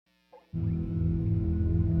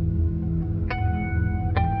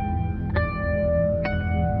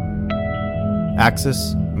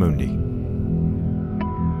Axis Mundi.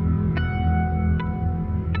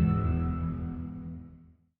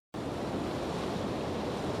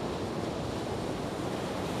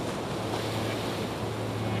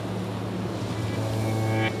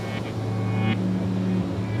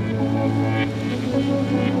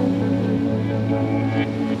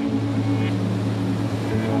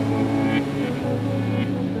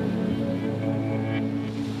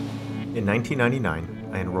 In 1999,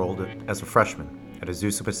 I enrolled as a freshman at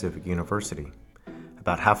Azusa Pacific University,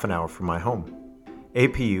 about half an hour from my home.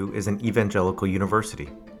 APU is an evangelical university.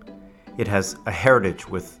 It has a heritage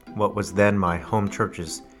with what was then my home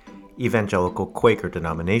church's evangelical Quaker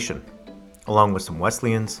denomination, along with some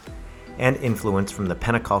Wesleyans and influence from the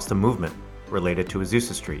Pentecostal movement related to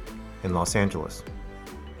Azusa Street in Los Angeles.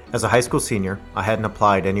 As a high school senior, I hadn't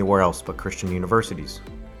applied anywhere else but Christian universities.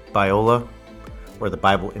 Biola, or the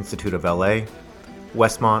Bible Institute of LA,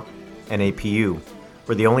 Westmont, and APU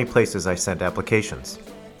were the only places I sent applications.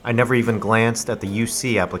 I never even glanced at the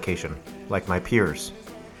UC application, like my peers.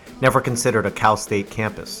 Never considered a Cal State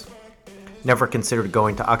campus. Never considered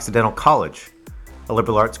going to Occidental College, a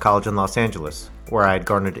liberal arts college in Los Angeles, where I had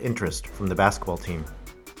garnered interest from the basketball team.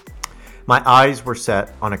 My eyes were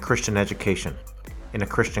set on a Christian education, in a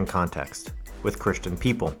Christian context, with Christian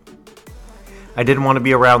people. I didn't want to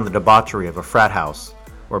be around the debauchery of a frat house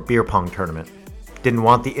or beer pong tournament. Didn't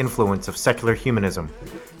want the influence of secular humanism,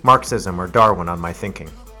 Marxism, or Darwin on my thinking.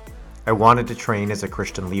 I wanted to train as a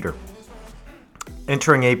Christian leader.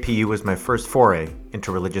 Entering APU was my first foray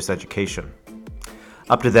into religious education.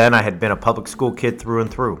 Up to then, I had been a public school kid through and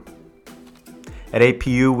through. At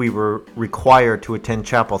APU, we were required to attend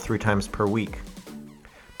chapel 3 times per week.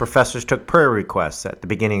 Professors took prayer requests at the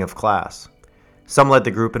beginning of class. Some led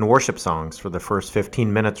the group in worship songs for the first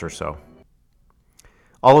 15 minutes or so.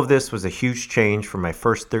 All of this was a huge change from my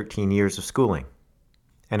first 13 years of schooling,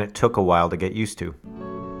 and it took a while to get used to.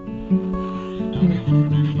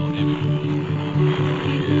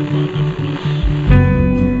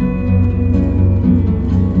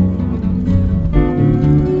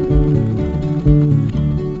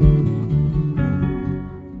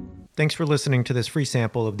 Thanks for listening to this free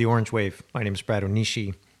sample of The Orange Wave. My name is Brad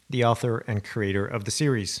Onishi, the author and creator of the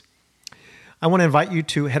series. I want to invite you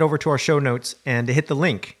to head over to our show notes and to hit the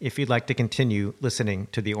link if you'd like to continue listening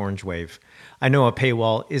to The Orange Wave. I know a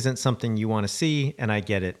paywall isn't something you want to see, and I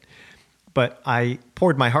get it. But I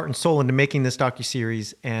poured my heart and soul into making this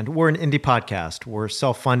docuseries, and we're an indie podcast. We're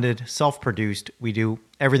self-funded, self-produced. We do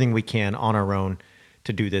everything we can on our own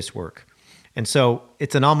to do this work. And so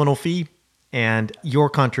it's a nominal fee, and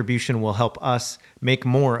your contribution will help us make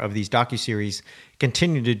more of these docuseries,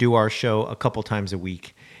 continue to do our show a couple times a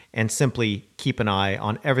week, and simply keep an eye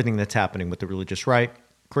on everything that's happening with the religious right,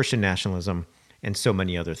 Christian nationalism, and so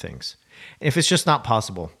many other things. If it's just not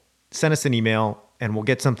possible, send us an email and we'll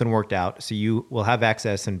get something worked out so you will have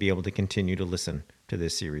access and be able to continue to listen to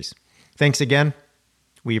this series. Thanks again.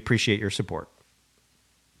 We appreciate your support.